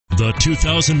The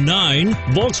 2009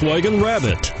 Volkswagen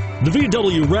Rabbit. The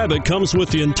VW Rabbit comes with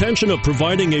the intention of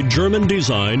providing a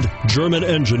German-designed,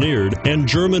 German-engineered, and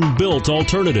German-built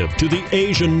alternative to the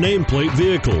Asian nameplate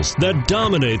vehicles that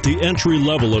dominate the entry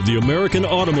level of the American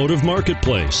automotive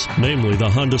marketplace, namely the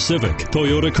Honda Civic,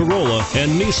 Toyota Corolla,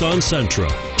 and Nissan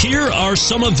Sentra. Here are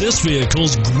some of this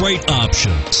vehicle's great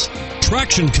options: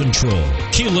 traction control,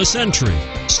 keyless entry,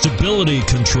 stability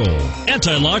control,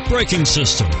 anti-lock braking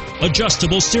system,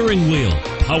 adjustable steering wheel,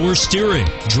 power steering,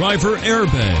 driver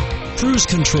airbag, cruise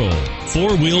control,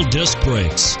 four-wheel disc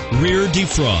brakes, rear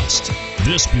defrost.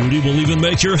 This beauty will even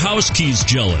make your house keys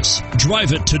jealous.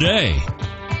 Drive it today.